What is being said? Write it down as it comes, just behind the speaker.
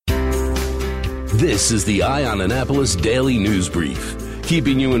This is the Eye on Annapolis Daily News Brief,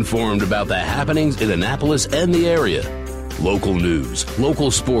 keeping you informed about the happenings in Annapolis and the area. Local news,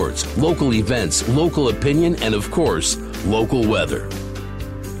 local sports, local events, local opinion, and of course, local weather.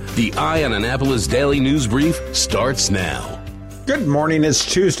 The Eye on Annapolis Daily News Brief starts now. Good morning. It's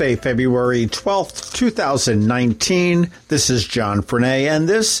Tuesday, February 12th, 2019. This is John Frenaye, and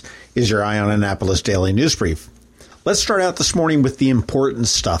this is your Eye on Annapolis Daily News Brief. Let's start out this morning with the important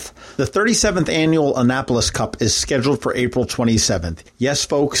stuff. The 37th Annual Annapolis Cup is scheduled for April 27th. Yes,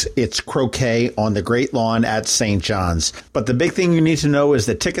 folks, it's croquet on the Great Lawn at St. John's. But the big thing you need to know is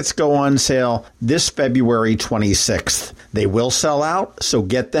that tickets go on sale this February 26th. They will sell out, so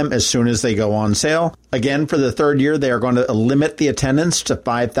get them as soon as they go on sale. Again, for the third year, they are going to limit the attendance to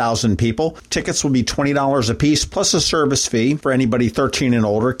 5,000 people. Tickets will be $20 a piece, plus a service fee for anybody 13 and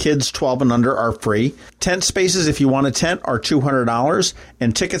older. Kids 12 and under are free. Tent spaces, if you want a tent, are $200,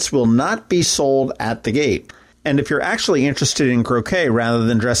 and tickets will not be sold at the gate. And if you're actually interested in croquet rather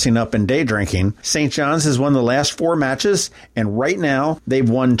than dressing up and day drinking, St. John's has won the last 4 matches, and right now they've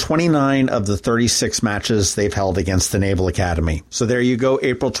won 29 of the 36 matches they've held against the Naval Academy. So there you go,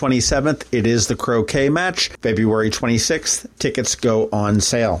 April 27th, it is the croquet match. February 26th, tickets go on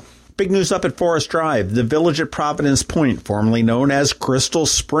sale. Big news up at Forest Drive. The Village at Providence Point, formerly known as Crystal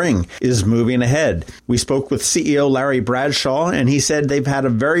Spring, is moving ahead. We spoke with CEO Larry Bradshaw, and he said they've had a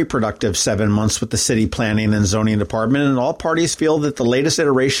very productive 7 months with the City Planning and Zoning Department, and all parties feel that the latest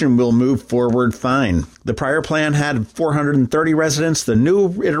iteration will move forward fine. The prior plan had 430 residents. The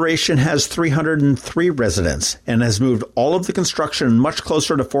new iteration has 303 residents and has moved all of the construction much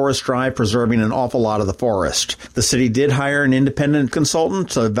closer to Forest Drive, preserving an awful lot of the forest. The city did hire an independent consultant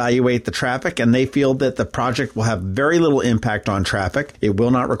to evaluate the traffic, and they feel that the project will have very little impact on traffic. It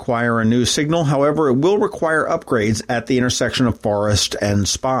will not require a new signal. However, it will require upgrades at the intersection of Forest and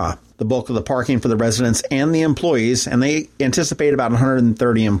Spa. The bulk of the parking for the residents and the employees, and they anticipate about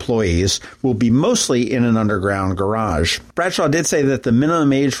 130 employees, will be mostly in an underground garage. Bradshaw did say that the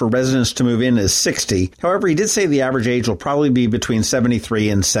minimum age for residents to move in is 60. However, he did say the average age will probably be between 73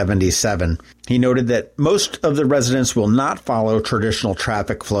 and 77. He noted that most of the residents will not follow traditional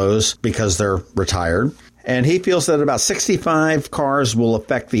traffic flows because they're retired. And he feels that about 65 cars will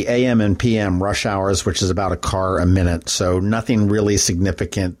affect the AM and PM rush hours, which is about a car a minute. So nothing really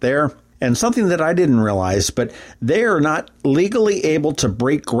significant there. And something that I didn't realize, but they are not legally able to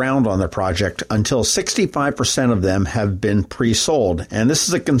break ground on the project until 65% of them have been pre-sold. And this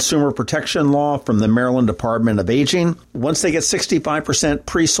is a consumer protection law from the Maryland Department of Aging. Once they get 65%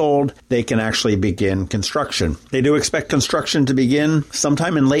 pre-sold, they can actually begin construction. They do expect construction to begin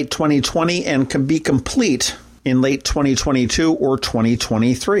sometime in late 2020 and can be complete in late 2022 or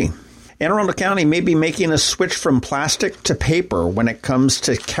 2023. Anne Arundel County may be making a switch from plastic to paper when it comes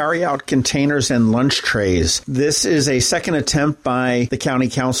to carry-out containers and lunch trays. This is a second attempt by the county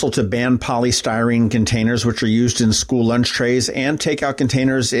council to ban polystyrene containers, which are used in school lunch trays, and takeout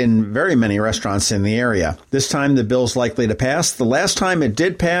containers in very many restaurants in the area. This time, the bill's likely to pass. The last time it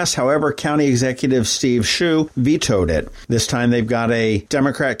did pass, however, County Executive Steve Hsu vetoed it. This time, they've got a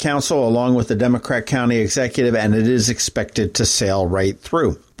Democrat council along with the Democrat county executive, and it is expected to sail right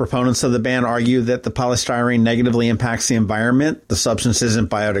through. Proponents of the ban argue that the polystyrene negatively impacts the environment, the substance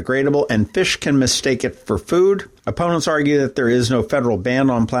isn't biodegradable, and fish can mistake it for food. Opponents argue that there is no federal ban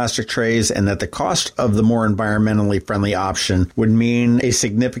on plastic trays and that the cost of the more environmentally friendly option would mean a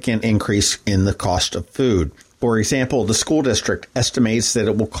significant increase in the cost of food. For example, the school district estimates that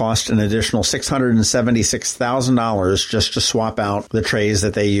it will cost an additional $676,000 just to swap out the trays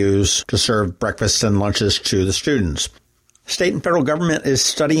that they use to serve breakfasts and lunches to the students. State and federal government is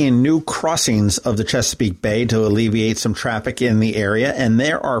studying new crossings of the Chesapeake Bay to alleviate some traffic in the area, and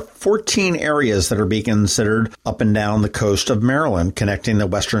there are 14 areas that are being considered up and down the coast of Maryland, connecting the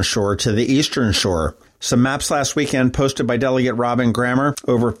western shore to the eastern shore. Some maps last weekend posted by Delegate Robin Grammer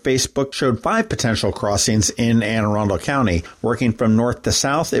over Facebook showed 5 potential crossings in Anne Arundel County. Working from north to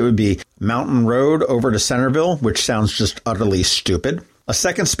south, it would be Mountain Road over to Centerville, which sounds just utterly stupid. A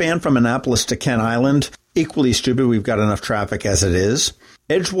second span from Annapolis to Kent Island, equally stupid. We've got enough traffic as it is.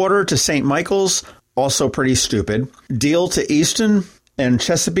 Edgewater to St. Michael's, also pretty stupid. Deal to Easton, and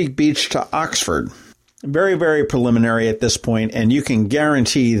Chesapeake Beach to Oxford. Very, very preliminary at this point, and you can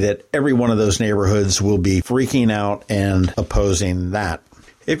guarantee that every one of those neighborhoods will be freaking out and opposing that.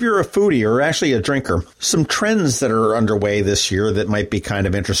 If you're a foodie or actually a drinker, some trends that are underway this year that might be kind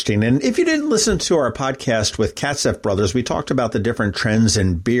of interesting. And if you didn't listen to our podcast with Katzef Brothers, we talked about the different trends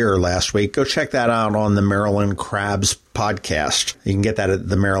in beer last week. Go check that out on the Maryland Crabs podcast. You can get that at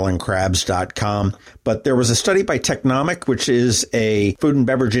themarylandcrabs.com. But there was a study by Technomic, which is a food and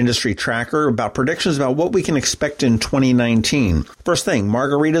beverage industry tracker, about predictions about what we can expect in 2019. First thing,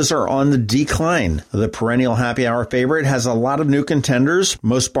 margaritas are on the decline. The perennial happy hour favorite has a lot of new contenders.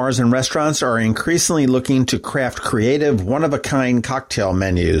 Most bars and restaurants are increasingly looking to craft creative, one-of-a-kind cocktail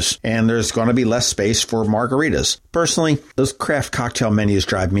menus, and there's going to be less space for margaritas. Personally, those craft cocktail menus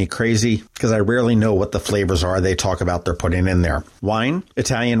drive me crazy because I rarely know what the flavors are they talk about they're putting in there. Wine,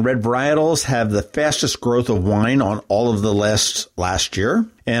 Italian red varietals have the fastest growth of wine on all of the lists last year.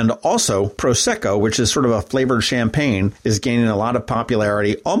 And also, Prosecco, which is sort of a flavored champagne, is gaining a lot of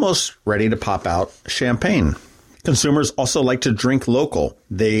popularity, almost ready to pop out champagne. Consumers also like to drink local.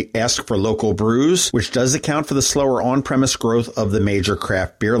 They ask for local brews, which does account for the slower on-premise growth of the major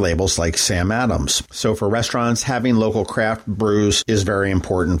craft beer labels like Sam Adams. So for restaurants, having local craft brews is very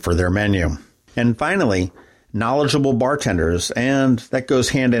important for their menu. And finally, knowledgeable bartenders, and that goes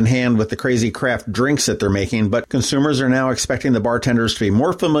hand in hand with the crazy craft drinks that they're making, but consumers are now expecting the bartenders to be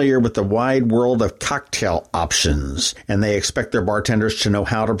more familiar with the wide world of cocktail options, and they expect their bartenders to know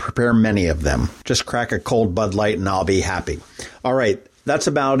how to prepare many of them. Just crack a cold Bud Light and I'll be happy. All right. That's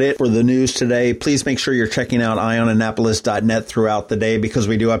about it for the news today. Please make sure you're checking out eyeonannapolis.net throughout the day because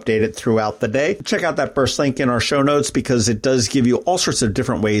we do update it throughout the day. Check out that first link in our show notes because it does give you all sorts of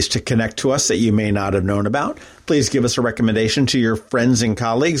different ways to connect to us that you may not have known about. Please give us a recommendation to your friends and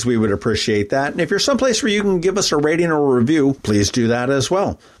colleagues. We would appreciate that. And if you're someplace where you can give us a rating or a review, please do that as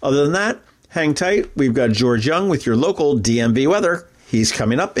well. Other than that, hang tight. We've got George Young with your local DMV weather. He's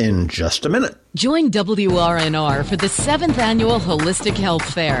coming up in just a minute. Join WRNR for the 7th Annual Holistic Health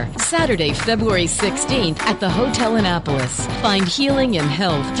Fair, Saturday, February 16th at the Hotel Annapolis. Find healing and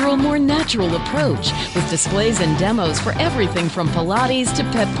health through a more natural approach with displays and demos for everything from Pilates to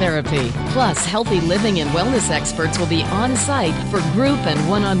pet therapy. Plus, healthy living and wellness experts will be on site for group and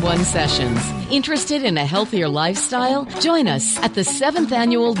one-on-one sessions. Interested in a healthier lifestyle? Join us at the 7th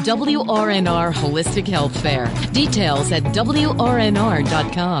Annual WRNR Holistic Health Fair. Details at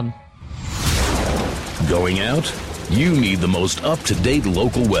WRNR.com. Going out? You need the most up-to-date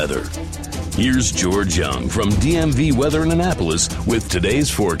local weather. Here's George Young from DMV Weather in Annapolis with today's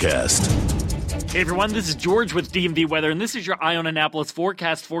forecast. Hey everyone, this is George with DMV Weather, and this is your Eye on Annapolis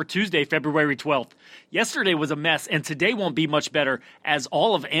forecast for Tuesday, February 12th. Yesterday was a mess, and today won't be much better, as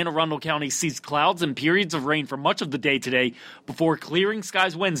all of Anne Arundel County sees clouds and periods of rain for much of the day today, before clearing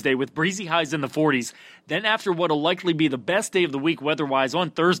skies Wednesday with breezy highs in the 40s. Then after what will likely be the best day of the week weather-wise on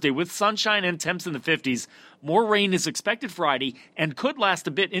Thursday with sunshine and temps in the 50s, more rain is expected Friday and could last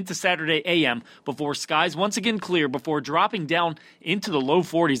a bit into Saturday AM before skies once again clear before dropping down into the low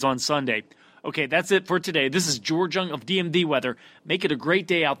 40s on Sunday. Okay, that's it for today. This is George Young of DMV Weather. Make it a great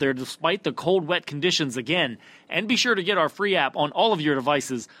day out there despite the cold, wet conditions again. And be sure to get our free app on all of your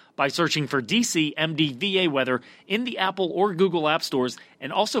devices by searching for DCMDVA Weather in the Apple or Google App Stores.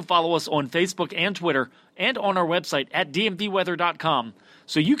 And also follow us on Facebook and Twitter and on our website at dmvweather.com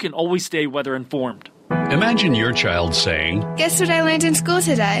so you can always stay weather informed. Imagine your child saying, "Guess what I learned in school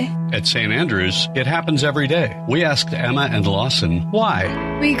today?" At St. Andrews, it happens every day. We asked Emma and Lawson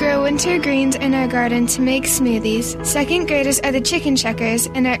why. We grow winter greens in our garden to make smoothies. Second graders are the chicken checkers,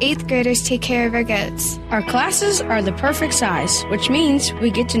 and our 8th graders take care of our goats. Our classes are the perfect size, which means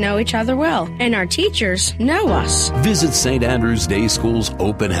we get to know each other well, and our teachers know us. Visit St. Andrews Day School's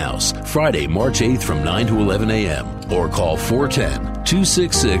open house, Friday, March 8th from 9 to 11 a.m. or call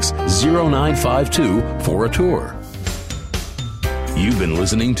 410-266-0952 for a tour. You've been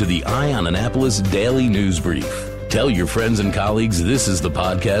listening to the Eye on Annapolis Daily News Brief. Tell your friends and colleagues this is the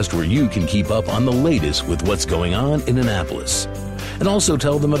podcast where you can keep up on the latest with what's going on in Annapolis. And also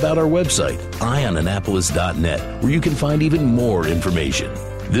tell them about our website, eyeonannapolis.net, where you can find even more information.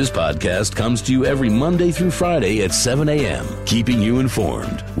 This podcast comes to you every Monday through Friday at 7 a.m., keeping you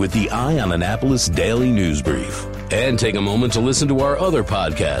informed with the Eye on Annapolis Daily News Brief. And take a moment to listen to our other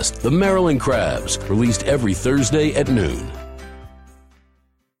podcast, The Maryland Crabs, released every Thursday at noon.